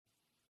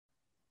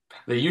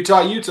The Utah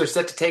Utes are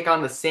set to take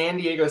on the San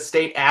Diego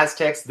State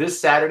Aztecs this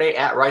Saturday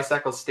at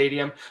Rice-Eccles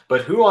Stadium.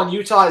 But who on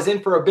Utah is in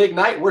for a big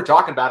night? We're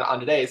talking about it on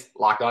today's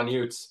Locked On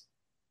Utes.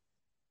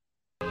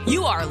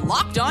 You are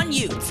Locked On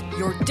Utes,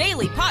 your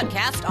daily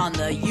podcast on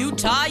the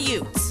Utah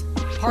Utes.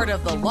 Part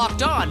of the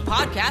Locked On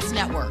Podcast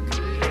Network.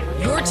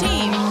 Your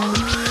team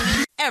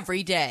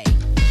every day.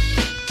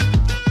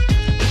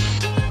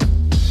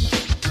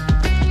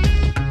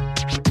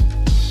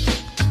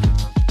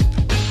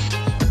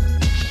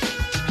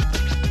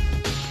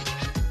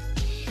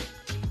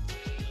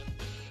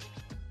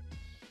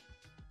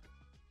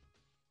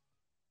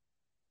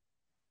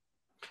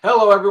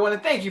 Hello, everyone,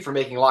 and thank you for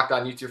making Locked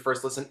On Utes your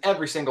first listen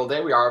every single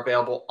day. We are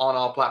available on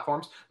all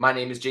platforms. My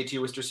name is JT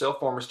Wistersill,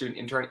 former student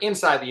intern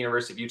inside the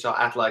University of Utah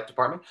Athletic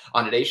Department.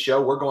 On today's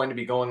show, we're going to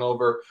be going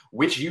over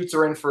which Utes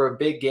are in for a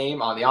big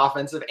game on the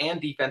offensive and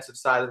defensive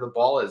side of the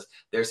ball as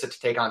they're set to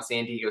take on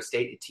San Diego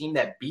State, a team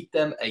that beat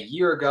them a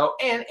year ago.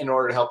 And in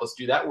order to help us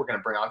do that, we're going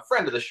to bring on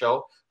friend of the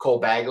show, Cole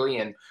Bagley.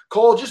 And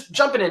Cole, just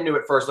jumping into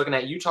it first, looking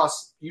at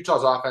Utah's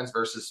offense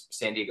versus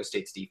San Diego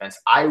State's defense,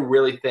 I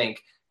really think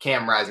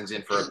Cam Rising's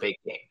in for a big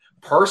game.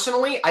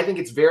 Personally, I think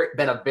it's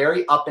been a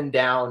very up and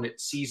down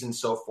season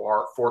so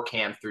far for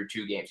Cam through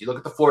two games. You look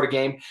at the Florida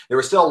game, there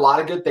were still a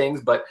lot of good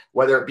things, but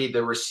whether it be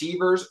the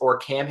receivers or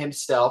Cam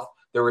himself,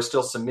 there were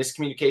still some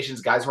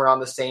miscommunications. Guys weren't on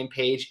the same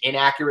page,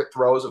 inaccurate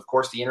throws. Of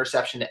course, the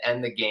interception to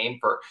end the game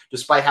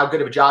despite how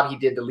good of a job he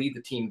did to lead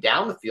the team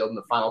down the field in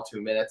the final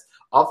 2 minutes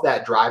of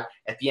that drive.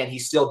 At the end, he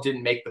still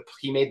made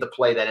the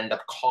play that ended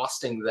up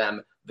costing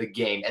them the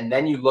game. And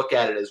then you look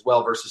at it as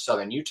well versus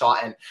Southern Utah,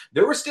 and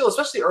there were still,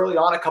 especially early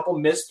on, a couple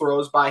missed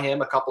throws by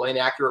him, a couple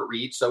inaccurate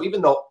reads. So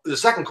even though the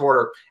second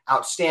quarter,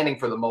 outstanding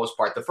for the most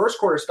part, the first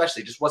quarter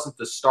especially just wasn't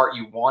the start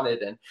you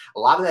wanted, and a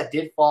lot of that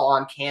did fall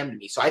on Cam to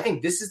me. So I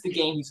think this is the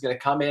game he's going to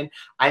come in.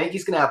 I think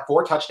he's going to have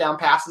 4 touchdown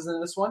passes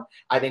in this one.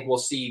 I think we'll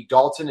see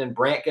Dalton and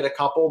Brant get a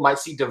couple, might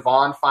see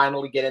Devon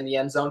finally get in the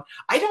end zone.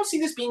 I don't see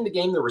this being the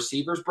game the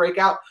receivers break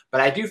out, but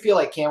I do feel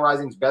like Cam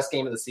Rising's best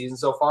game of the season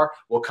so far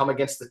will come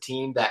against the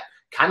team that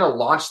kind of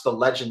launched the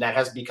legend that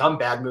has become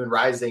Bad Moon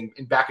Rising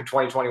back in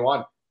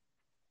 2021.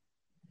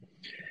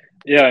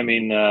 Yeah, I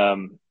mean,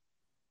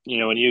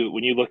 when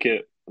you look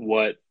at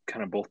what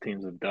kind of both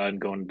teams have done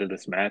going into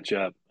this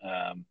matchup,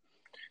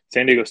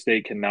 San Diego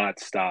State cannot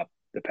stop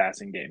the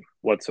passing game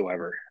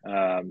whatsoever.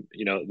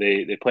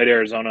 They played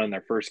Arizona in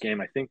their first game.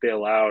 I think they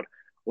allowed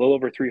a little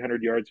over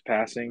 300 yards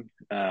passing.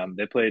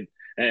 They played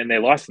and they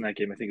lost in that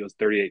game. I think it was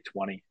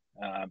 38-20.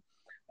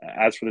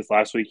 As for this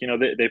last week,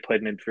 they played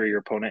an inferior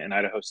opponent in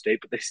Idaho State,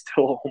 but they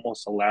still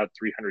almost allowed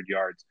 300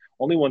 yards.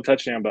 Only one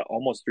touchdown, but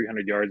almost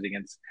 300 yards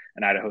against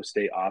an Idaho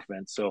State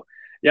offense. So,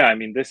 yeah, I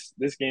mean,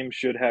 this game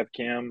should have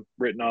Cam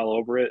written all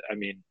over it. I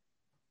mean,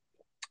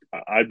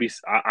 I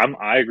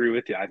agree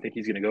with you. I think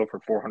he's going to go for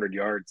 400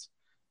 yards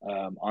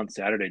on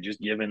Saturday, just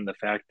given the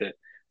fact that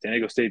San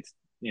Diego State's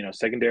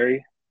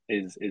secondary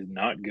is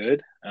not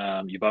good.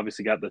 You've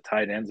obviously got the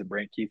tight ends of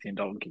Brant Kuithe and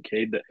Dalton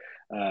Kincaid that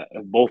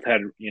have both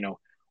had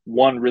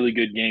one really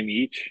good game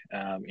each.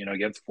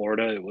 Against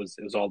Florida, it was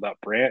all about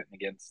Brant.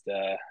 Against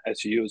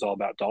SU, it was all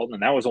about Dalton,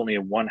 and that was only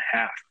a one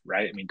half,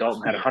 right? I mean,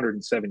 Dalton had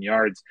 107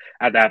 yards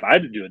at the half. I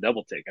had to do a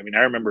double take. I mean, I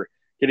remember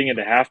getting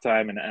into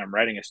halftime, and I'm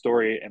writing a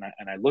story, and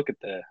I look at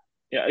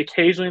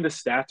occasionally the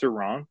stats are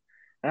wrong,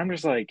 and I'm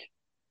just like,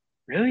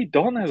 really?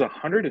 Dalton has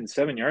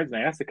 107 yards?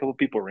 And I asked a couple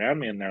people around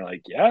me, and they're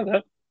like, yeah,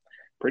 that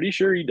pretty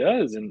sure he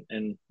does.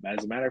 And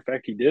as a matter of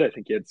fact, he did. I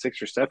think he had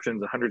 6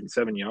 receptions,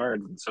 107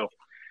 yards, and so.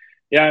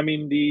 Yeah, I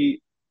mean,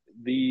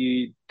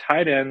 the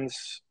tight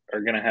ends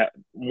are going to have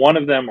one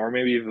of them, or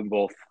maybe even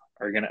both,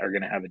 are going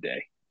to have a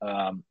day.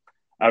 I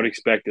would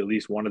expect at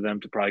least one of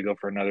them to probably go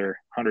for another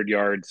 100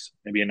 yards.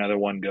 Maybe another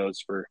one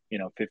goes for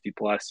 50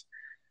 plus.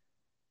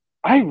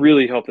 I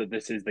really hope that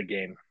this is the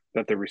game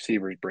that the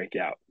receivers break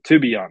out. To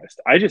be honest,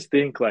 I just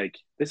think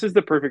this is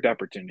the perfect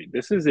opportunity.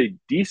 This is a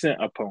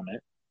decent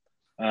opponent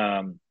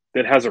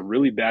that has a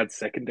really bad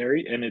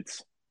secondary, and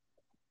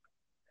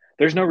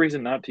there's no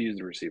reason not to use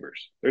the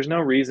receivers. There's no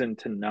reason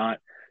to not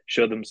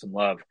show them some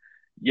love.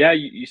 Yeah,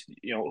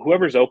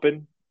 whoever's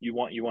open, you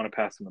want to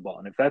pass them the ball,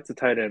 and if that's the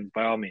tight end,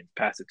 by all means,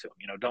 pass it to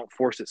them. Don't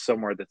force it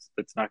somewhere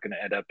that's not going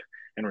to end up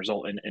and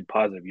result in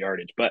positive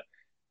yardage. But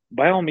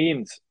by all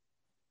means,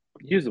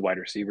 use the wide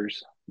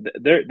receivers.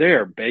 They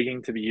are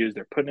begging to be used.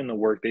 They're putting in the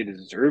work. They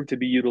deserve to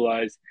be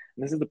utilized,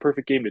 and this is the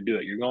perfect game to do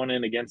it. You're going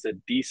in against a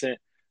decent,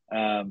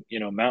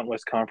 Mountain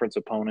West Conference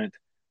opponent.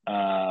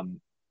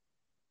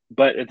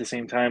 But at the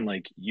same time,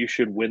 you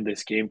should win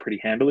this game pretty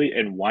handily.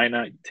 And why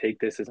not take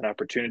this as an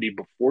opportunity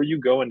before you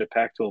go into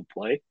Pac-12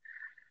 play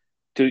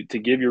to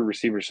give your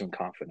receivers some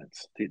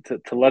confidence,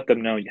 to let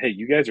them know, hey,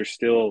 you guys are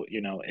still,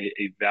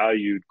 a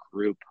valued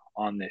group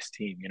on this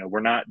team.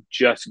 We're not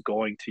just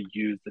going to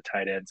use the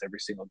tight ends every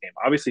single game.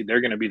 Obviously, they're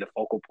going to be the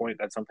focal point.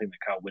 That's something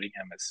that Kyle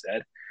Whittingham has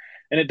said.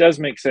 And it does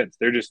make sense.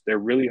 They're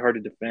really hard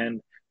to defend.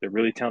 They're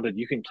really talented.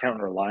 You can count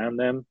and rely on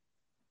them.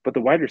 But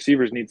the wide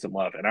receivers need some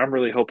love. And I'm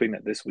really hoping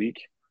that this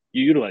week,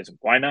 you utilize them.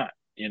 Why not?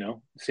 You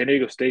know, San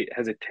Diego State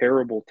has a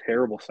terrible,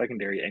 terrible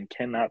secondary and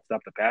cannot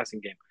stop the passing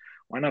game.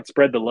 Why not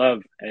spread the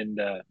love and,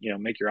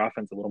 make your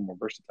offense a little more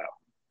versatile?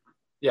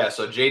 Yeah,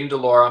 so Jaden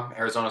DeLaura,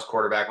 Arizona's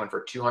quarterback, went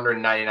for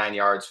 299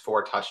 yards,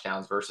 4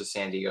 touchdowns versus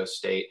San Diego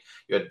State.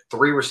 You had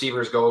 3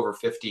 receivers go over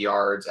 50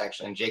 yards,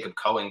 actually, and Jacob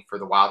Cohen for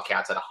the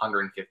Wildcats at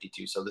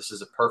 152. So this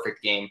is a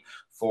perfect game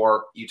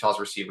for Utah's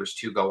receivers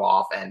to go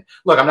off. And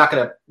look,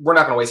 we're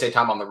not gonna waste any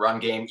time on the run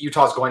game.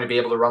 Utah's going to be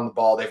able to run the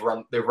ball. They've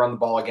run the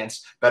ball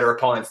against better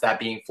opponents, that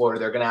being Florida.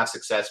 They're going to have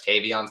success.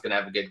 Tavion's going to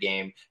have a good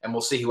game, and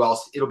we'll see who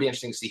else. It'll be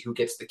interesting to see who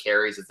gets the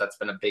carries, as that's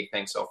been a big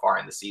thing so far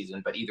in the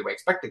season. But either way,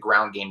 expect the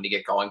ground game to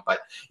get going. But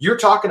you're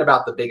talking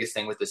about the biggest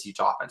thing with this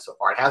Utah offense so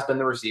far. It has been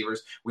the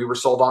receivers. We were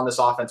sold on this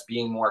offense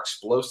being more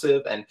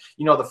explosive, and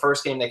the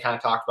first game they kind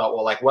of talked about,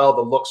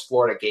 the looks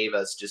Florida gave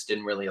us just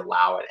didn't really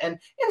allow it. And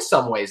in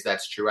some ways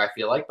that's true, I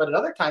feel like, but at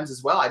other times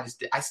as well,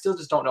 I still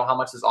just don't know how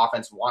much this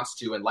offense wants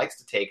to and likes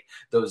to take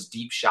those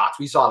deep shots.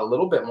 We saw it a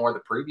little bit more the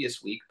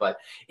previous week, but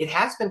it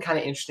has been kind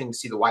of interesting to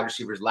see the wide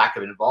receivers' lack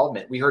of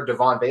involvement. We heard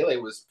Devon Bailey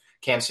was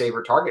Cam's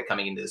favorite target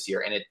coming into this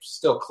year, and it's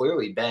still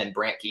clearly been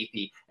Brant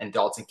Kuithe and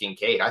Dalton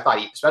Kincaid. I thought,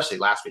 especially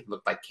last week, it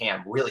looked like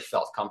Cam really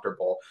felt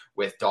comfortable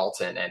with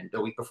Dalton, and the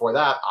week before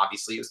that,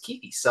 obviously, it was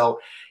Kuithe. So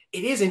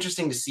it is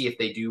interesting to see if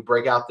they do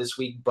break out this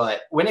week,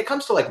 but when it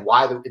comes to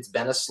why it's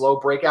been a slow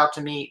breakout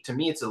to me,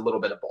 it's a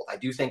little bit of both. I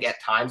do think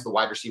at times the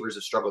wide receivers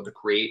have struggled to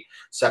create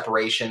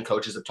separation.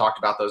 Coaches have talked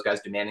about those guys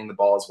demanding the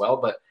ball as well,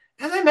 but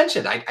as I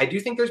mentioned, I do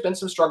think there's been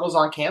some struggles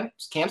on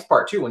Cam's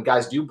part too. When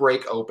guys do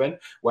break open,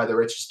 whether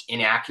it's just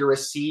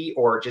inaccuracy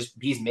or just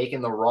he's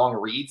making the wrong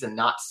reads and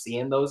not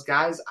seeing those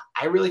guys,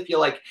 I really feel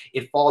like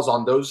it falls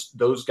on those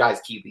guys,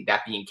 Kuithe,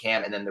 that being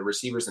Cam, and then the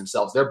receivers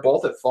themselves. They're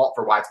both at fault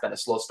for why it's been a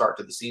slow start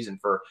to the season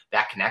for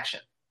that connection.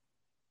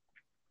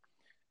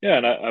 Yeah,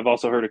 and I've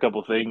also heard a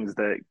couple things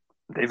that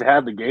they've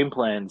had the game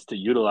plans to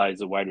utilize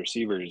the wide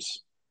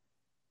receivers,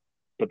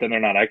 but then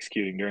they're not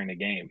executing during the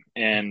game.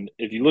 And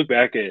if you look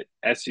back at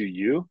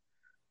SUU,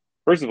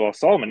 first of all,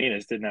 Solomon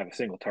Enis didn't have a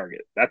single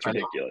target. That's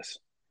ridiculous.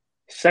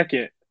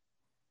 Second,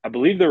 I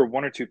believe there were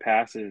 1 or 2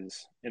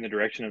 passes in the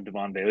direction of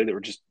Devon Bailey that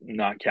were just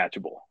not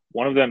catchable.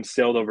 One of them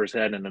sailed over his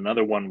head, and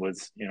another one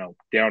was,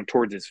 down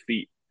towards his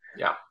feet.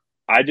 Yeah.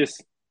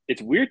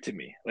 It's weird to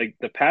me. Like,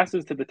 the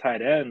passes to the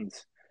tight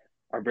ends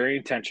are very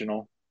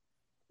intentional,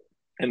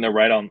 and they're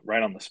right on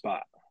the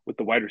spot. With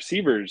the wide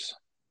receivers,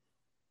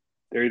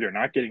 they're either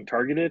not getting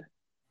targeted,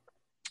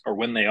 or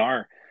when they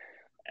are,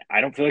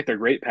 I don't feel like they're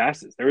great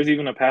passes. There was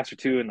even a pass or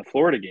two in the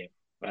Florida game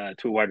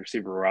to a wide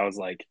receiver where I was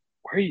like,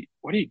 what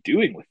are you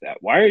doing with that?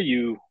 Why are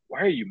you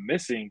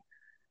missing,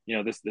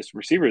 this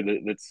receiver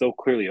that's so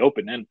clearly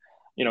open? And,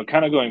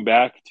 kind of going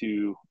back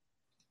to,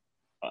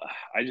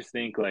 I just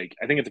think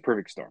I think it's a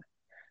perfect storm.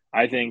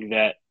 I think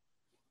that,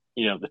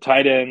 the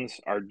tight ends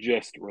are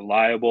just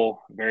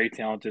reliable, very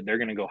talented. They're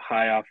going to go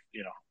high off,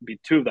 be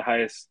 2 of the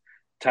highest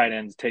tight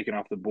ends taken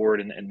off the board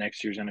in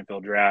next year's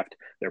NFL draft.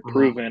 They're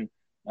proven.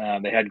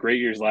 They had great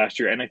years last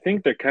year, and I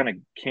think they're kind of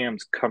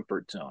Cam's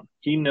comfort zone.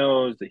 He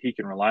knows that he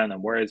can rely on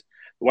them. Whereas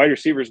the wide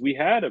receivers, we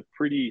had a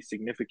pretty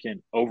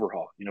significant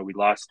overhaul.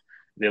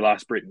 They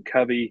lost Britton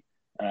Covey.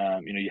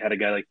 You had a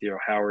guy like Theo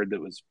Howard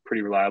that was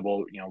pretty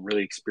reliable,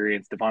 really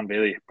experienced. Devon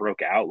Bailey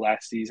broke out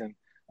last season.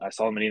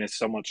 Solomon Enis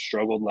somewhat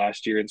struggled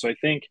last year. And so I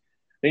think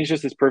it's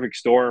just this perfect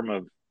storm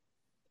of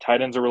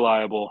tight ends are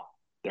reliable.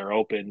 They're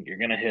open. You're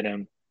going to hit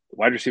them. The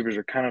wide receivers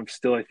are kind of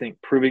still, I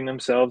think, proving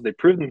themselves. They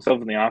proved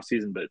themselves in the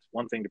offseason, but it's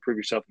one thing to prove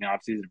yourself in the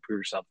offseason and prove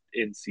yourself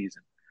in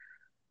season.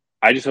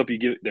 I just hope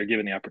they're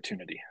given the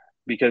opportunity,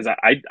 because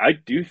I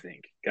do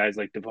think guys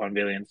like Devon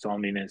Bailey and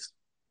Solomon Enis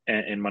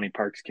and Money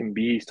Parks can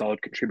be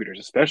solid contributors,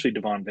 especially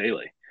Devon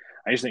Bailey.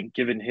 I just think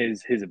given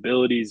his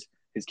abilities,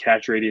 his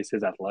catch radius,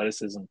 his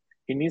athleticism,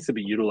 he needs to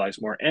be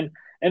utilized more. And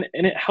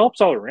it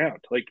helps all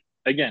around.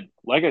 Again,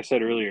 like I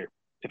said earlier,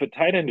 if a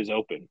tight end is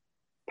open,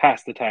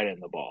 pass the tight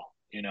end the ball.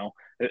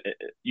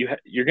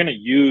 You're going to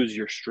use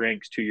your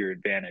strengths to your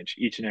advantage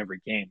each and every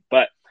game.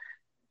 But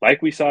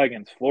like we saw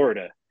against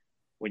Florida,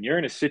 when you're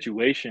in a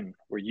situation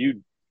where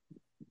you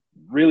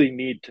really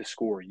need to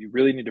score, you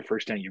really need a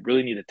first down, you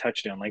really need a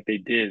touchdown like they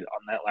did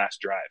on that last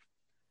drive,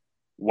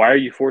 why are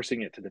you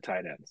forcing it to the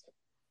tight ends?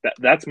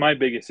 That's my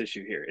biggest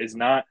issue here, is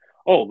not,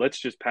 let's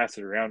just pass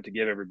it around to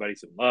give everybody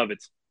some love.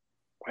 It's,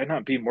 why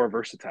not be more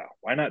versatile?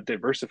 Why not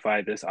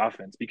diversify this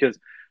offense? Because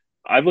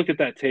I've looked at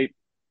that tape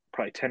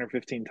probably 10 or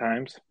 15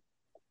 times.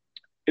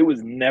 It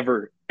was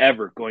never,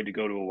 ever going to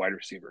go to a wide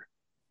receiver,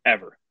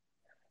 ever.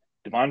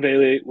 Devon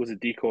Bailey was a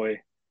decoy.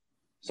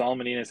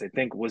 Solomon Enis, I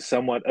think, was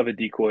somewhat of a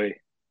decoy.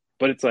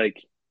 But it's like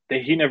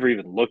he never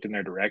even looked in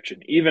their direction.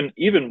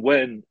 Even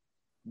when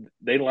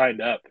they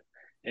lined up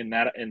in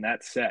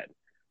that set,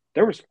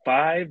 there was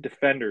 5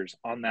 defenders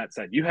on that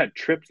side. You had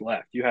trips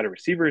left. You had a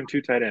receiver and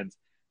 2 tight ends.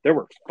 There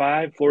were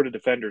 5 Florida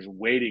defenders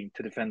waiting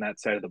to defend that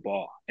side of the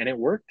ball, and it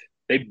worked.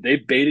 They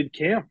baited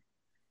Cam.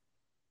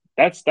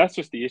 That's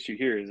just the issue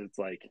here. Is it's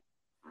like,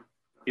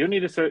 you don't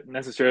need to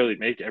necessarily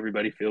make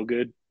everybody feel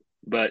good,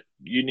 but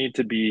you need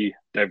to be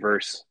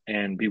diverse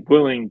and be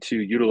willing to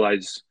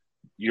utilize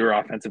your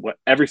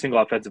every single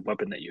offensive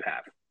weapon that you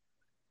have.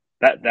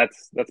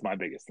 That's my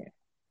biggest thing.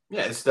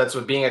 Yeah, that's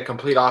what being a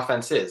complete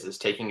offense is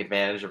taking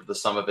advantage of the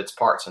sum of its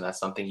parts. And that's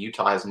something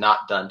Utah has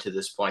not done to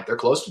this point. They're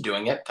close to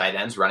doing it. Tight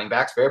ends, running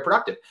backs, very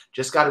productive.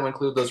 Just got to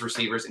include those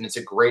receivers, and it's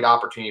a great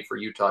opportunity for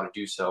Utah to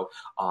do so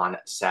on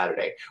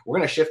Saturday. We're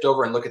going to shift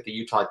over and look at the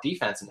Utah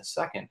defense in a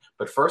second.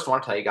 But first, I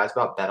want to tell you guys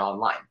about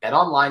BetOnline.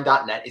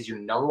 BetOnline.net is your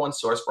number one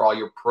source for all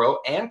your pro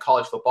and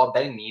college football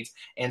betting needs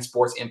and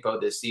sports info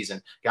this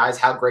season. Guys,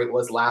 how great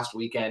was last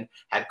weekend?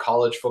 Had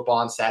college football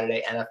on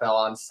Saturday, NFL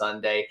on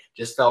Sunday.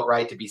 Just felt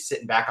right to be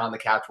sitting back on the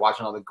couch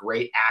watching all the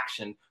great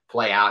action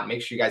play out.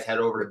 Make sure you guys head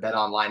over to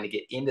BetOnline to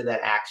get into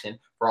that action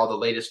for all the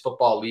latest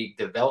football league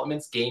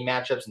developments, game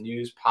matchups,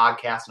 news,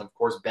 podcasts, and of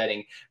course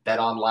betting.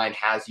 BetOnline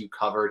has you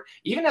covered.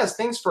 Even has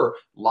things for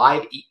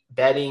live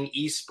betting,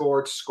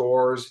 esports,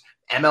 scores,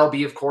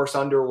 MLB, of course,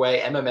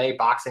 underway, MMA,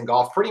 boxing,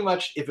 golf. Pretty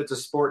much if it's a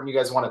sport and you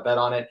guys want to bet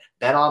on it,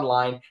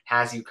 BetOnline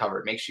has you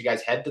covered. Make sure you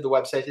guys head to the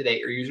website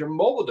today or use your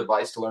mobile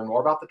device to learn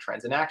more about the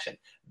trends in action.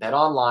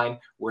 BetOnline,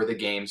 where the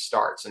game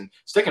starts. And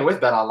sticking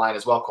with BetOnline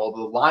as well, Cole,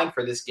 the line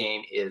for this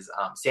game is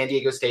San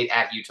Diego State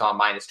at Utah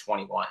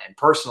 -21. And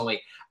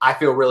personally, I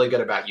feel really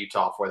good about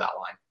Utah for that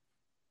line.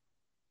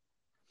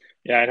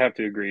 Yeah, I'd have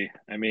to agree.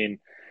 I mean,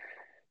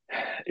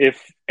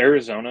 if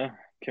Arizona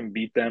can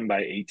beat them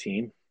by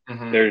 18,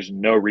 there's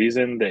no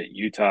reason that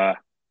Utah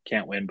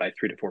can't win by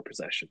 3 to 4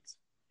 possessions.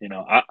 You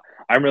know,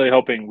 I'm really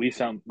hoping we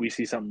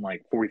see something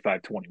like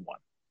 45-21,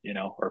 you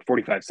know, or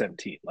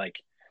 45-17. Like,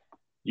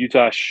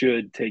 Utah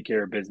should take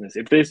care of business.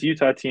 If this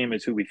Utah team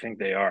is who we think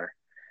they are,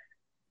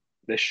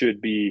 this should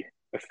be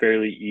a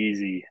fairly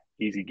easy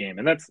game.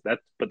 And that's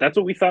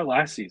what we thought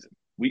last season.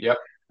 You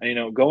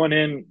know, going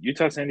in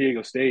Utah, San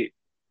Diego State,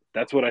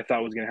 that's what I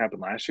thought was going to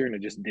happen last year, and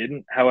it just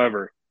didn't.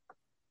 However,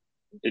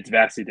 it's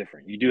vastly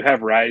different. You do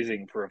have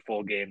Rising for a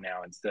full game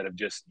now instead of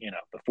just, you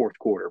know, the fourth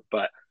quarter.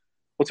 But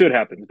we'll see what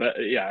happens. But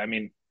yeah, I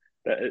mean,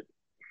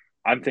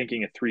 I'm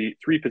thinking a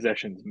three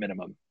possessions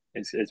minimum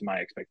is my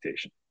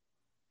expectation.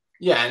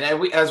 Yeah, and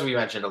as we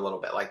mentioned a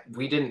little bit, like,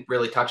 we didn't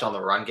really touch on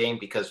the run game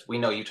because we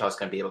know Utah's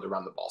going to be able to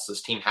run the ball. So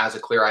this team has a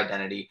clear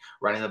identity,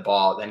 running the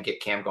ball, then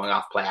get Cam going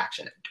off play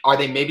action. Are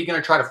they maybe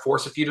going to try to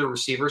force a few to the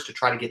receivers to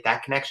try to get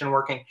that connection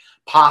working?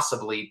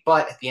 Possibly.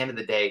 But at the end of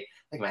the day,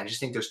 like, man, I just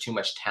think there's too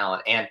much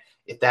talent. And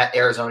if that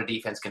Arizona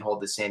defense can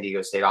hold the San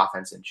Diego State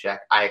offense in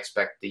check, I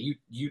expect the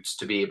Utes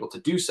to be able to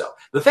do so.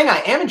 The thing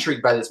I am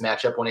intrigued by this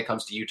matchup when it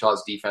comes to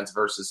Utah's defense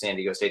versus San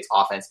Diego State's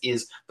offense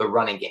is the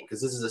running game,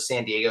 because this is a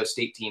San Diego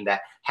State team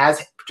that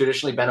has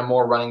traditionally been a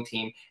more running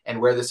team, and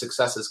where the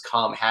success has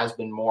come has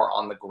been more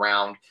on the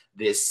ground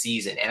this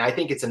season. And I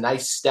think it's a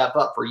nice step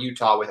up for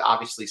Utah, with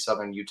obviously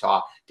Southern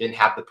Utah didn't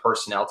have the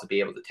personnel to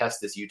be able to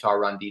test this Utah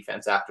run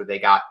defense after they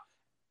got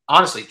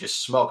honestly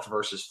just smoked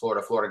versus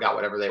Florida. Florida got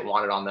whatever they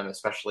wanted on them,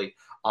 especially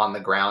on the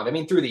ground. I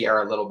mean, through the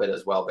air a little bit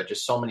as well, but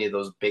just so many of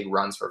those big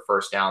runs for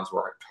first downs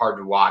were hard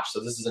to watch.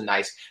 So this is a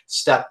nice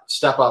step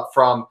up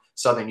from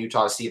Southern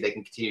Utah to see if they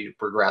can continue to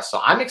progress. So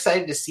I'm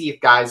excited to see if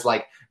guys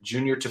like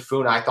Junior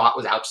Tafuna, I thought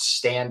was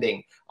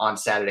outstanding on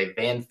Saturday,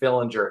 Van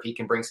Fillinger, if he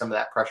can bring some of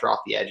that pressure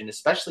off the edge, and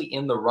especially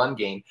in the run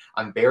game.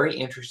 I'm very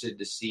interested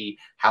to see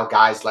how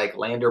guys like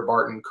Lander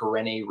Barton,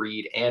 Karene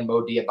Reed, and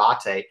Mo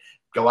Diabate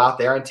go out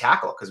there and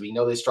tackle, because we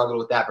know they struggled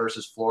with that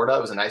versus Florida.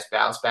 It was a nice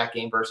bounce back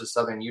game versus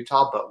Southern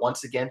Utah, but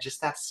once again,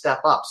 just that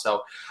step up.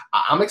 So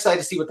I'm excited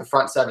to see what the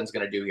front seven is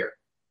going to do here.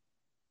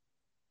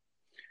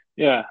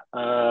 Yeah.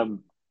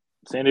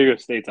 San Diego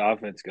State's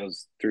offense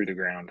goes through the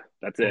ground.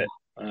 That's it.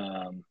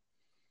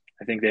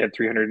 I think they had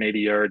 380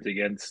 yards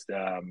against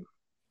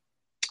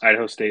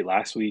Idaho State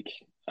last week.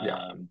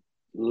 A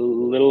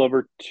little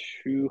over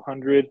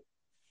 200,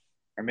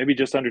 or maybe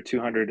just under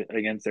 200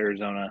 against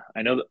Arizona.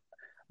 I know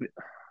that.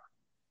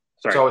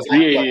 Sorry, so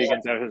 380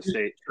 against Idaho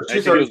State. I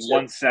think it was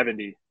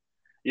 170.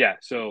 Yeah,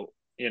 so,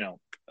 you know,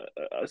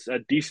 a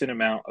decent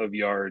amount of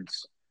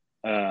yards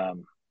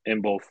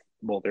in both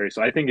areas.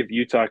 So I think if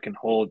Utah can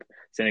hold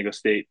San Diego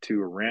State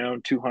to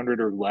around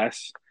 200 or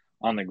less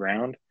on the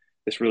ground,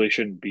 this really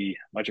shouldn't be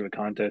much of a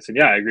contest. And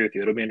yeah, I agree with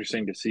you. It'll be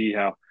interesting to see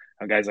how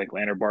guys like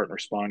Lander Barton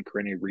respond,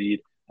 Karene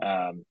Reed.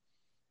 I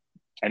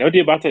know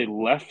Diabate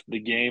left the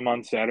game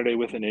on Saturday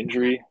with an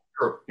injury.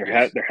 Sure.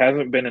 There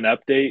hasn't been an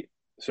update.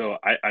 So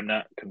I'm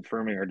not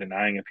confirming or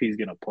denying if he's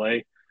going to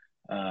play.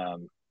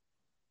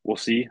 We'll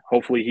see.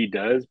 Hopefully he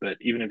does. But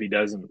even if he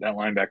doesn't, that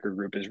linebacker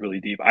group is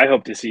really deep. I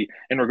hope to see,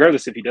 and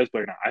regardless if he does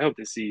play or not, I hope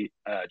to see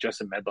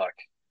Justin Medlock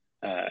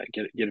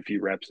get a few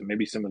reps, and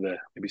maybe some of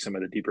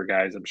the deeper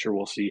guys. I'm sure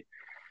we'll see,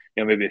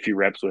 you know, maybe a few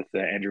reps with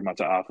Andrew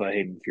Mataafa,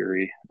 Hayden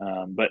Fury.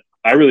 But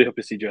I really hope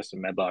to see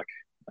Justin Medlock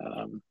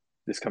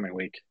this coming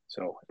week.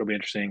 So it'll be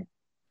interesting.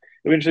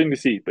 It'll be interesting to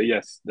see. But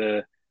yes,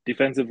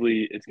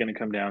 defensively, it's going to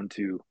come down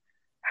to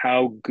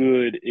how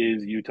good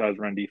is Utah's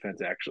run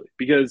defense actually?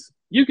 Because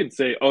you can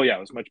say, oh yeah,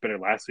 it was much better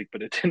last week,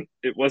 but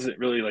it wasn't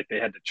really like they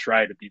had to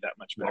try to be that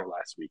much better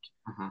last week.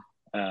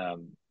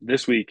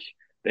 This week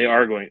they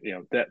are going,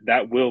 you know,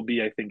 that will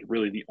be, I think,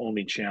 really the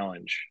only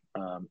challenge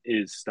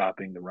is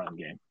stopping the run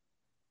game.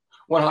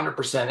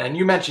 100%. And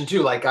you mentioned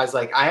too, like guys,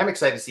 like I am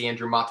excited to see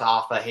Andrew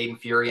Mataafa, Hayden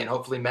Fury, and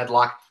hopefully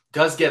Medlock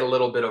does get a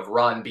little bit of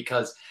run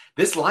because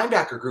this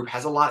linebacker group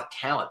has a lot of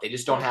talent. They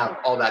just don't have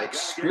all that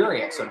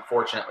experience.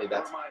 Unfortunately,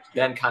 that's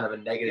been kind of a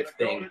negative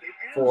thing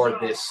for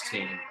this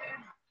team.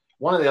 And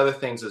one of the other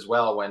things as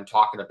well when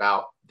talking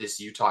about this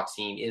Utah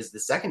team is the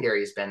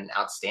secondary has been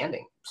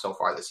outstanding so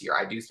far this year.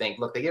 I do think,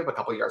 look, they gave a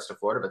couple yards to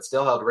Florida, but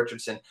still held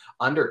Richardson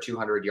under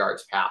 200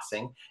 yards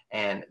passing.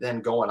 And then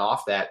going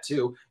off that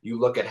too, you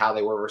look at how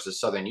they were versus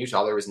Southern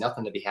Utah. There was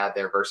nothing to be had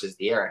there versus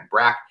the air.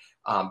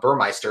 And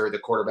Burmeister, the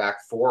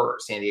quarterback for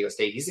San Diego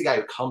State, he's the guy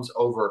who comes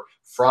over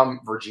from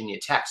Virginia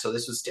Tech. So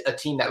this was a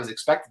team that was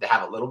expected to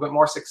have a little bit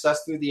more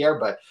success through the air.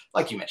 But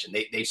like you mentioned,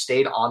 they've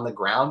stayed on the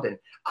ground. And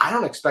I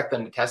don't expect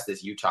them to test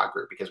this Utah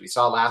group because we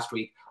saw last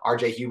week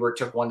RJ Hubert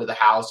took one to the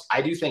house. I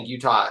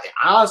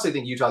honestly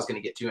think Utah's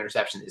going to get 2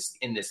 interceptions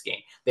in this game.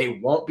 They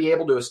won't be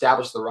able to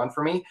establish the run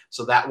for me.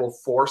 So that will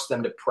force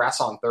them to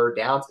press on third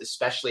downs,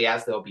 especially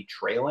as they'll be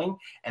trailing.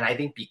 And I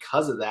think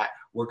because of that,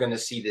 we're going to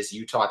see this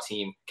Utah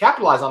team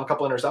capitalize on a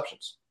couple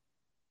interceptions.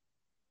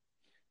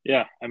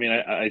 Yeah, I mean,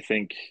 I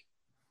think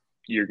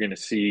you're going to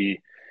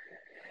see,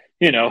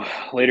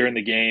 later in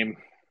the game,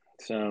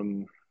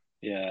 some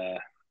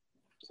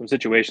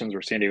situations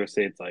where San Diego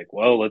State's like,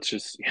 well, let's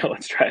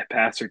let's try a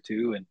pass or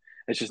two, and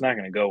it's just not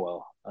going to go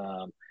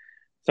well.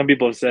 Some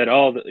people have said,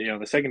 oh,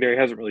 the secondary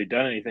hasn't really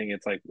done anything.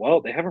 It's like, well,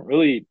 they haven't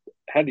really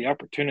had the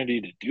opportunity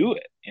to do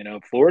it.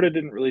 Florida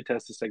didn't really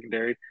test the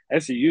secondary.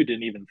 SEU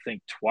didn't even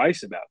think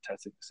twice about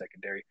testing the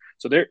secondary.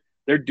 So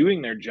they're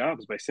doing their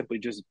jobs by simply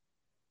just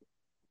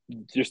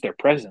their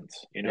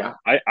presence. Yeah.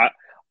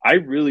 I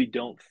really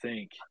don't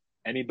think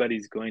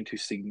anybody's going to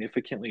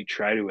significantly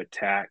try to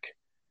attack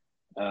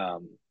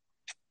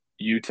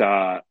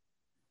Utah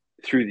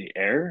through the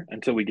air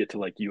until we get to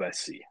like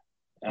USC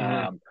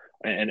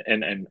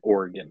and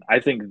Oregon. I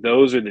think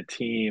those are the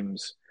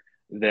teams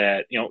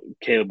that,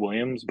 Caleb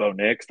Williams, Bo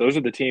Nix, those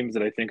are the teams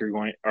that I think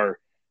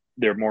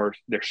they're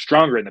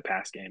stronger in the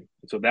pass game.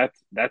 So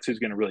that's who's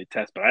going to really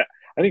test. But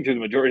I think through the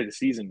majority of the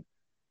season,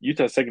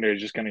 Utah's secondary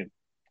is just going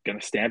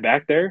to stand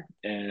back there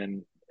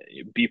and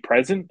be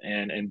present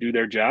and do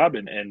their job,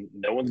 and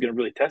no one's going to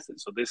really test it.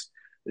 So this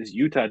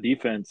Utah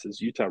defense, this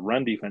Utah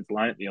run defense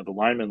line, the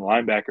linemen, the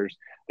linebackers,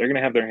 they're going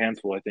to have their hands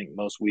full, I think,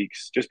 most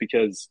weeks, just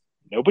because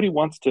nobody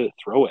wants to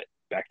throw it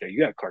back there. You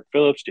got Clark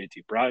Phillips,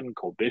 JT Broughton,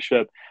 Cole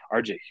Bishop,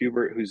 RJ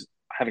Hubert, who's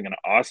having an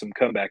awesome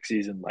comeback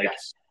season.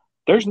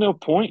 There's no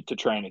point to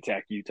try and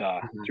attack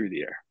Utah through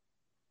the air.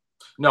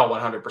 No,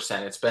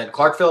 100%. It's been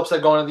Clark Phillips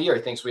said going into the year,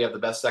 he thinks we have the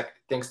best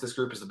thinks this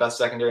group is the best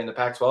secondary in the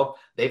Pac-12.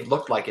 They've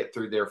looked like it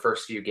through their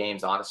first few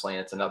games, honestly,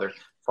 and it's another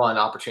fun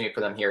opportunity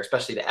for them here,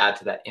 especially to add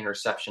to that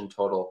interception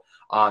total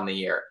on the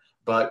year.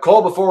 But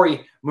Cole, before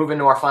we move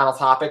into our final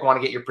topic, I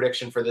want to get your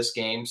prediction for this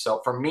game.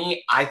 So for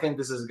me, I think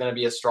this is going to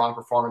be a strong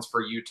performance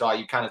for Utah.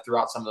 You kind of threw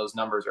out some of those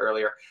numbers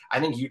earlier. I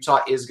think Utah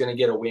is going to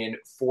get a win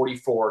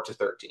 44-13.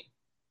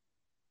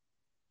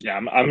 Yeah,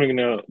 I'm going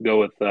to go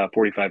with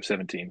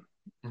 45-17.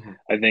 Mm-hmm.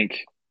 I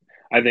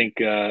think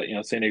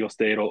San Diego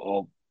State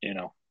will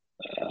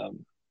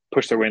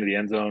push their way into the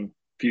end zone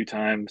a few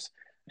times,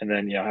 and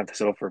then have to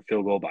settle for a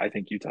field goal. But I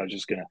think Utah's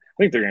just gonna. I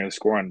think they're going to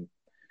score on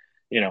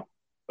a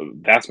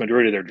vast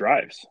majority of their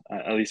drives.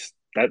 At least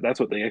that's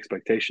what the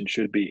expectation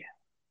should be.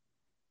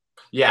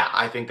 Yeah,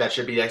 I think that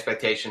should be the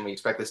expectation. We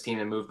expect this team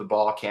to move the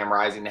ball, Cam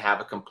Rising to have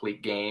a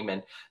complete game,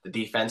 and the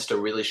defense to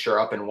really shore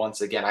up. And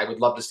once again, I would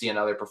love to see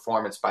another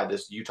performance by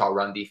this Utah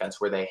run defense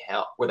where they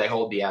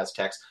hold the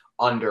Aztecs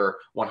under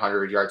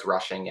 100 yards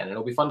rushing, and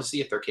it'll be fun to see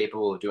if they're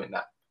capable of doing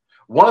that.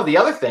 One of the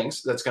other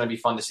things that's going to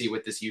be fun to see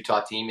with this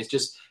Utah team is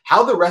just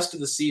how the rest of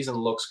the season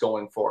looks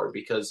going forward,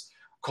 because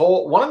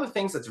Cole, one of the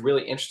things that's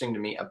really interesting to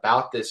me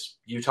about this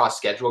Utah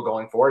schedule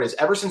going forward is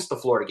ever since the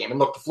Florida game, and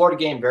look, the Florida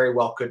game very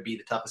well could be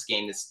the toughest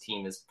game this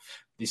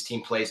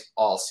team plays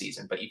all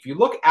season. But if you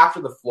look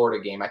after the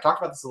Florida game, I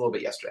talked about this a little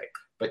bit yesterday,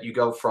 but you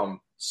go from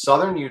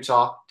Southern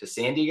Utah to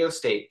San Diego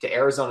State to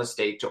Arizona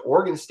State to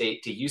Oregon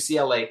State to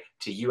UCLA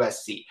to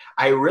USC.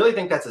 I really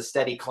think that's a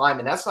steady climb,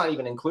 and that's not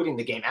even including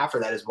the game after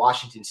that is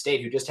Washington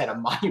State, who just had a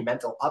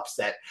monumental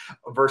upset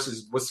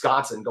versus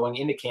Wisconsin going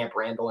into Camp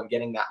Randall and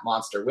getting that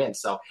monster win.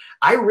 So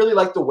I really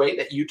like the way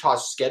that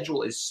Utah's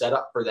schedule is set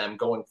up for them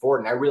going forward,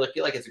 and I really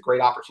feel like it's a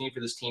great opportunity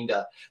for this team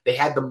they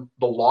had the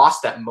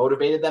loss that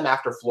motivated them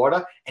after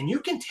Florida, and you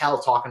can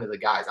tell talking to the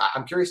guys.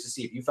 I'm curious to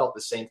see if you felt the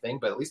same thing,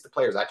 but at least the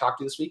players I talked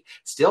to this week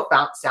still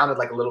sounded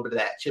like a little bit of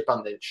that chip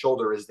on the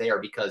shoulder is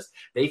there, because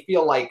they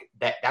feel like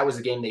that was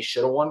a game they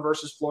should have won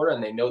versus Florida,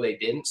 and they know they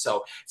didn't.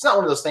 So it's not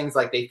one of those things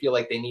like they feel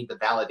like they need the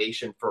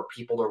validation for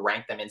people to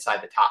rank them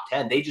inside the top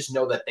 10. They just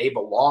know that they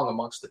belong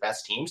amongst the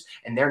best teams,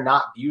 and they're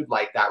not viewed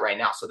like that right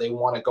now. So they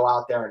want to go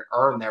out there and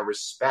earn their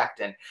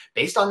respect. And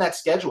based on that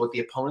schedule, with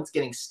the opponents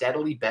getting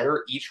steadily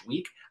better each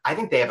week, I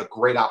think they have a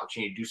great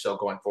opportunity to do so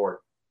going forward.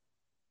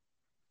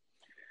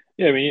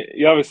 Yeah, I mean,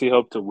 you obviously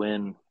hope to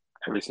win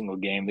every single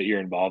game that you're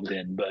involved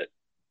in, but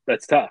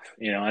that's tough.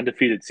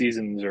 Undefeated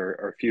seasons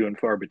are few and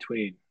far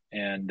between.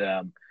 And,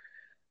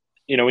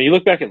 when you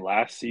look back at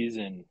last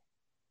season,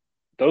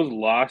 those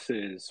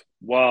losses,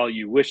 while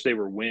you wish they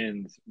were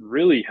wins,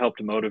 really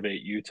helped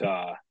motivate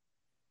Utah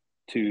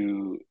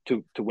to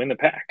win the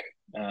pack.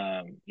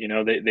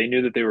 They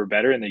knew that they were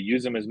better and they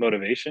used them as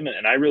motivation.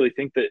 And I really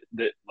think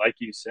that like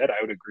you said,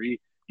 I would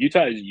agree.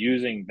 Utah is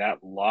using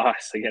that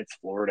loss against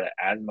Florida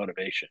as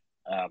motivation.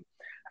 I've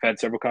had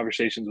several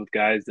conversations with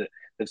guys that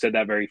have said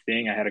that very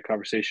thing. I had a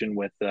conversation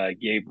with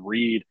Gabe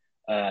Reed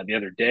the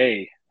other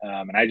day,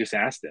 and I just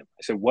asked him.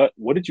 I said, "What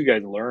did you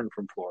guys learn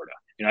from Florida?"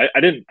 I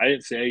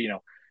didn't say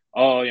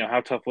oh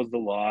how tough was the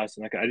loss,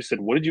 and I just said,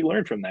 "What did you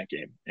learn from that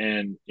game?"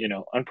 And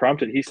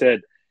unprompted, he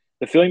said,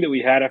 the feeling that we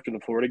had after the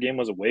Florida game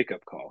was a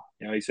wake-up call.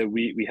 He said,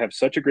 we have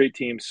such a great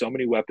team, so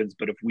many weapons,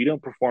 but if we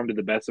don't perform to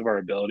the best of our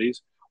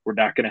abilities, we're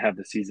not going to have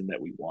the season that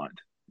we want.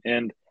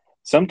 And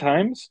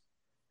sometimes,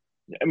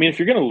 if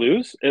you're going to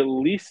lose, at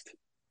least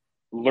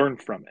learn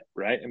from it,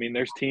 right?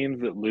 There's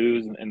teams that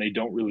lose and they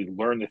don't really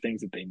learn the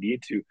things that they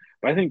need to.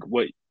 But I think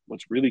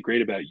what's really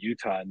great about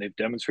Utah, and they've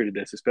demonstrated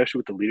this, especially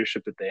with the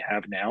leadership that they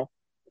have now,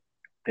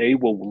 they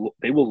will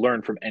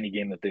learn from any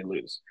game that they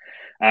lose.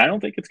 I don't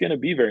think it's going to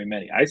be very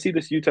many. I see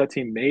this Utah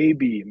team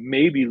maybe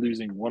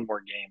losing one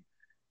more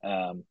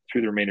game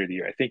through the remainder of the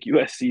year. I think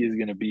USC is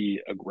going to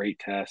be a great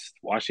test.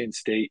 Washington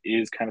State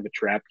is kind of a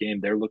trap game.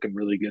 They're looking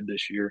really good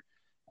this year.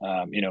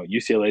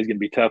 UCLA is going to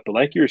be tough. But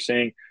like you were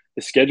saying,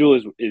 the schedule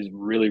is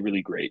really,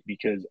 really great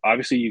because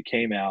obviously you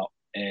came out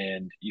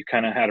and you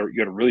kind of had a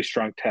really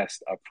strong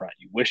test up front.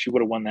 You wish you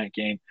would have won that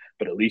game,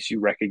 but at least you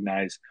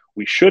recognize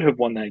we should have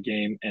won that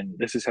game, and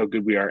this is how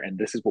good we are, and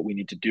this is what we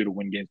need to do to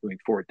win games moving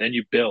forward. Then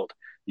you build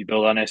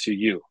on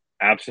SUU,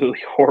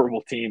 absolutely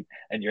horrible team,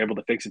 and you're able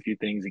to fix a few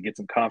things and get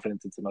some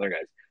confidence in some other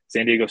guys.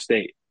 San Diego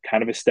State,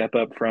 kind of a step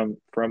up from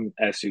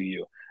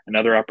SUU,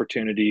 another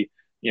opportunity.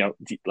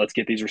 Let's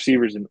get these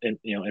receivers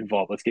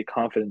involved. Let's get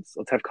confidence.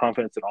 Let's have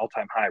confidence at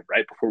all-time high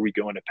right before we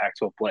go into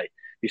Pac-12 play.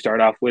 You start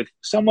off with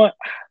somewhat.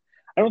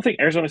 I don't think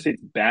Arizona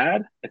State's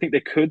bad. I think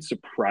they could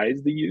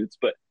surprise the Utes,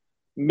 but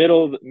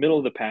middle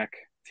of the pack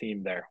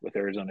team there with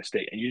Arizona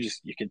State, and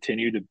you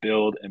continue to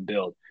build and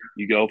build.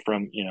 You go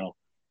from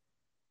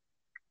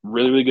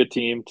really, really good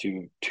team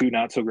to two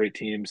not so great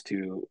teams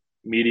to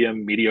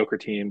mediocre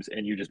teams,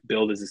 and you just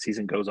build as the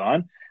season goes on,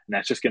 and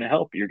that's just going to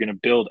help. You're going to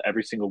build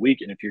every single week,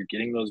 and if you're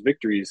getting those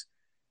victories,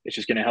 it's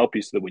just going to help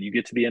you so that when you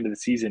get to the end of the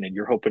season and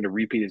you're hoping to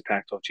repeat as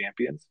Pac-12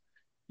 champions,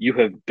 you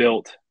have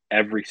built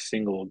every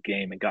single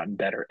game and gotten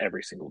better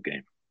every single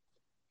game.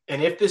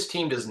 And if this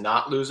team does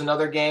not lose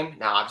another game,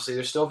 now obviously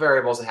there's still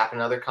variables that happen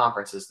in other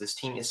conferences, this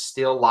team is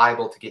still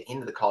liable to get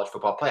into the college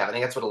football playoff. I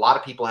think that's what a lot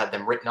of people had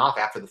them written off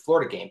after the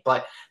Florida game.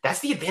 But that's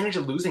the advantage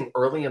of losing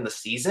early in the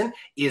season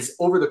is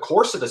over the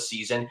course of the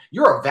season,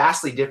 you're a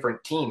vastly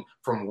different team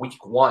from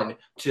week 1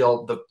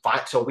 till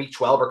week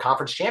 12 or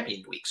conference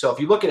champion week. So if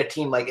you look at a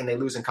team and they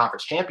lose in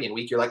conference champion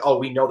week, you're like, oh,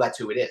 we know that's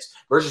who it is.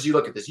 Versus you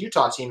look at this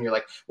Utah team, you're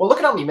like, well, look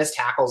at how many missed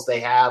tackles they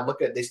had.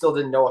 They still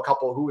didn't know a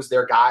couple who was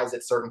their guys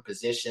at certain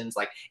positions.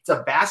 It's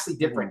a vastly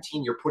different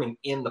team you're putting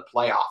in the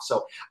playoffs.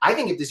 So I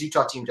think if this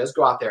Utah team does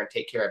go out there and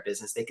take care of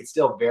business, they could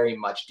still very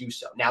much do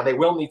so. Now, they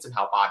will need some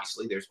help,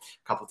 obviously. There's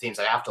a couple of teams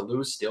that have to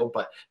lose still,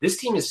 but this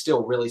team is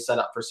still really set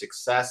up for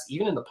success,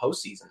 even in the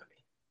postseason to me.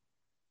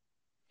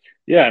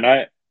 Yeah,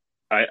 and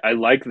I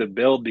like the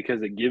build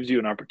because it gives you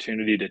an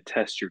opportunity to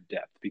test your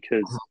depth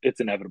because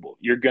it's inevitable.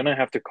 You're going to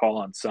have to call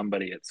on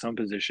somebody at some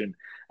position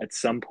at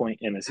some point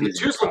in the season. And the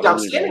Jews looked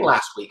outstanding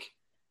last week.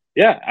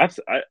 Yeah,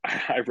 absolutely.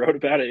 I wrote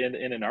about it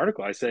in an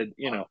article. I said,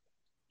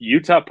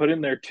 Utah put in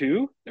their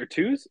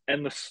twos,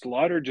 and the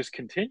slaughter just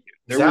continued.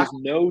 There was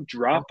no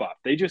drop off.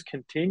 They just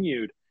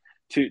continued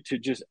to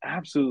just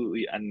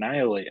absolutely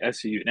annihilate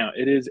SUU. Now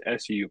it is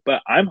SUU,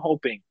 but I'm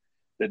hoping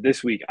that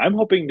this week, I'm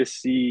hoping to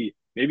see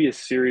maybe a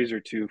series or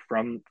two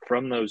from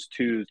those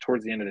twos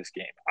towards the end of this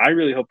game. I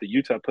really hope that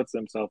Utah puts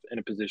themselves in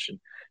a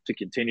position to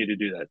continue to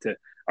do that.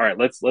 All right,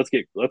 let's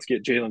get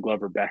Jalen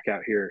Glover back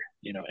out here,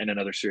 in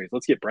another series.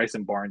 Let's get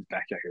Bryson Barnes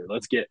back out here.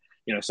 Let's get,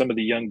 some of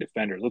the young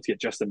defenders. Let's get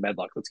Justin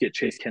Medlock. Let's get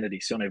Chase Kennedy,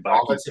 Sone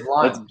Vaki.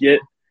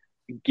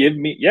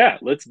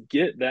 Let's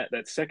get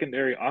that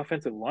secondary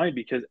offensive line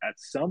because at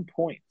some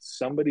point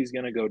somebody's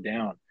going to go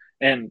down.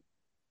 And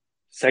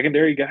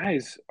secondary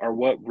guys are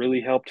what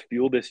really helped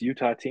fuel this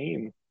Utah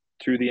team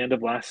through the end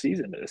of last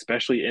season,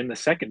 especially in the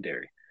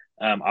secondary.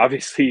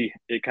 Obviously,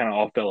 it kind of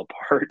all fell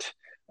apart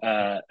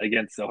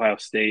against Ohio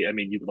State.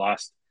 You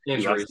lost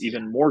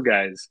even more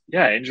guys.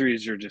 Yeah,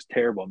 injuries are just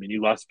terrible.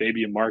 You lost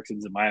Fabian Marks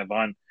and Zemiah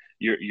Vaughn.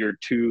 Your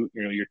two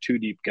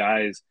deep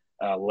guys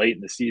late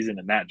in the season,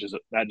 and that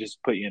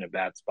just put you in a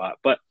bad spot.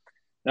 But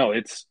no,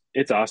 it's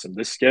awesome.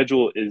 This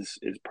schedule is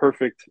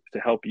perfect to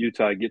help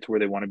Utah get to where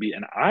they want to be.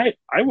 And I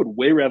would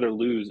way rather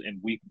lose in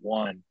week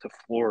 1 to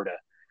Florida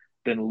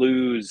than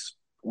lose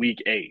week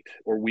 8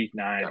 or week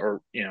 9 or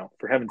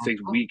for heaven's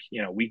sakes week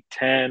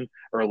 10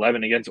 or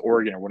 11 against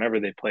Oregon or whenever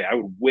they play. I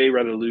would way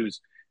rather lose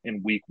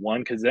in week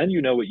 1 because then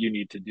you know what you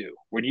need to do.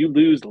 When you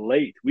lose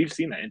late, we've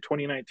seen that in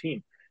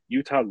 2019.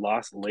 Utah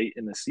lost late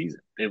in the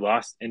season. They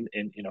lost in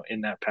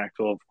that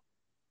Pac-12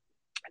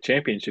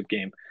 championship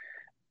game.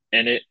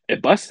 and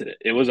it busted it.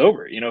 It was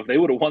over. You know, if they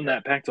would have won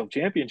that Pac-12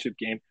 championship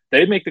game,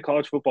 they'd make the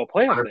college football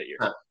playoff 100%. that year.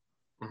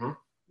 Mm-hmm.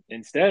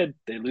 Instead,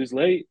 they lose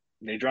late.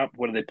 They drop.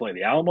 What do they play?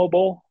 The Alamo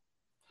Bowl,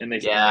 and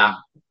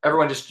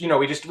everyone just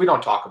we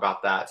don't talk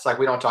about that. It's like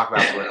we don't talk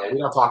about Twitter. We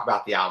don't talk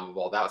about the Alamo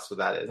Bowl. That's what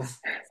that is.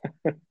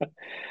 But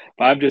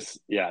I'm just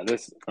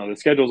the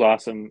schedule's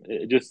awesome.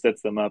 It just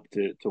sets them up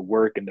to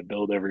work and to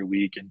build every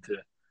week, and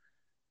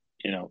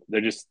to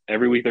they're just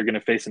every week they're going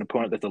to face an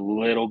opponent that's a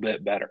little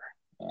bit better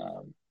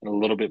and a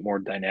little bit more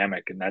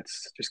dynamic, and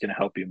that's just going to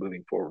help you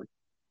moving forward.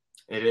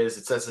 It is.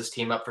 It sets this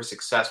team up for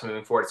success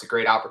moving forward. It's a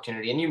great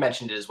opportunity. And you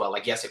mentioned it as well.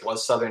 Like, yes, it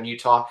was Southern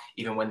Utah,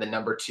 even when the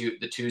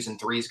 2s and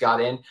 3s got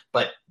in.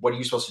 But what are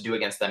you supposed to do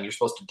against them? You're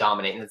supposed to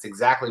dominate. And that's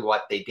exactly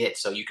what they did.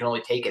 So you can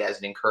only take it as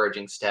an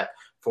encouraging step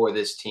for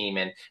this team.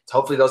 And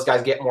hopefully those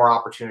guys get more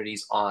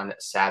opportunities on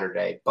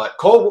Saturday. But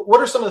Cole, what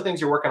are some of the things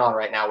you're working on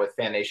right now with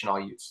Fan Nation All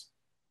Utes?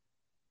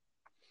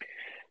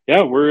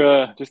 Yeah,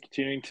 we're just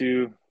continuing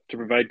to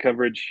provide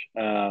coverage.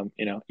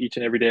 Each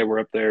and every day we're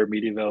up there,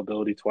 media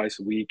availability twice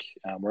a week.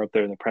 We're up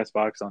there in the press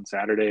box on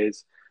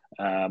Saturdays.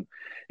 In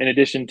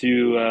addition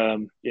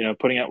to,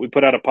 we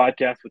put out a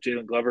podcast with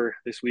Jalen Glover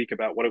this week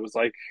about what it was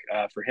like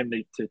for him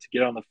to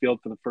get on the field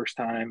for the first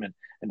time and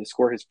to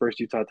score his first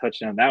Utah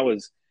touchdown. That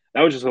was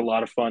just a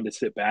lot of fun to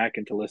sit back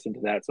and to listen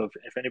to that. So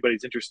if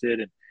anybody's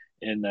interested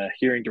in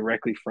hearing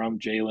directly from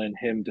Jalen,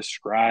 him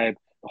describe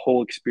the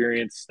whole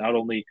experience, not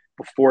only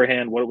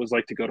beforehand, what it was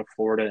like to go to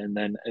Florida, and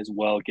then as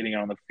well getting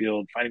on the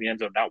field, finding the end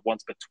zone not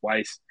once but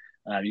twice.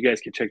 You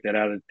guys can check that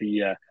out at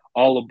the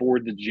All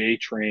Aboard the J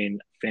Train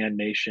Fan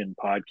Nation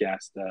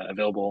podcast,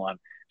 available on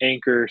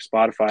Anchor,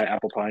 Spotify,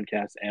 Apple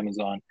Podcasts,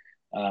 Amazon.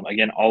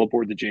 Again, All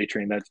Aboard the J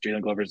Train. That's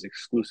Jalen Glover's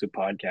exclusive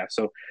podcast.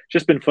 So it's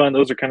just been fun.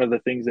 Those are kind of the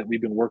things that we've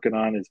been working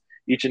on is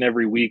each and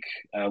every week,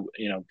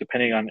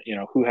 depending on,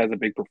 who has a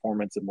big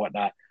performance and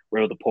whatnot, we're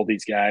able to pull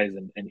these guys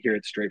and hear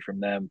it straight from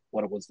them,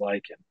 what it was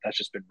like. And that's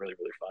just been really,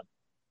 really fun.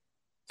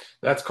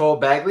 That's Cole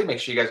Bagley. Make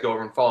sure you guys go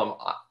over and follow him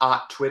on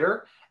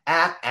Twitter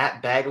at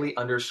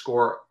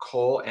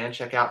Bagley_Cole, and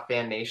check out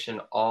Fan Nation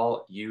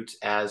All Utes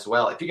as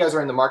well. If you guys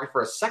are in the market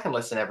for a second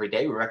listen every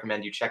day, we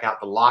recommend you check out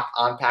the Locked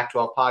On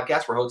Pac-12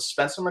 podcast, where host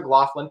Spencer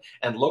McLaughlin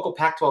and local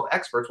Pac-12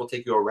 experts will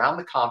take you around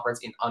the conference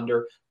in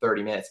under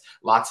 30 minutes.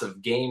 Lots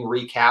of game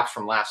recaps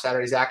from last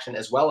Saturday's action,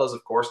 as well as,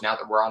 of course, now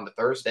that we're on to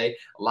Thursday,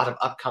 a lot of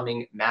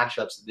upcoming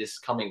matchups this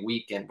coming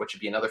weekend, which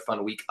should be another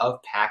fun week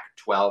of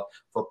Pac-12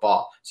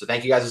 football. So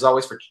thank you guys, as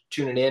always, for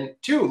tuning in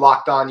to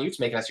Locked On Utes,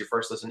 making us your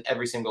first listen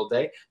every single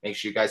day. Make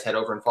sure you guys head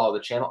over and follow the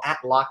channel at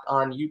Locked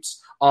On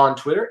Utes on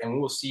Twitter, and we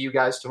will see you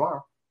guys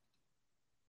tomorrow.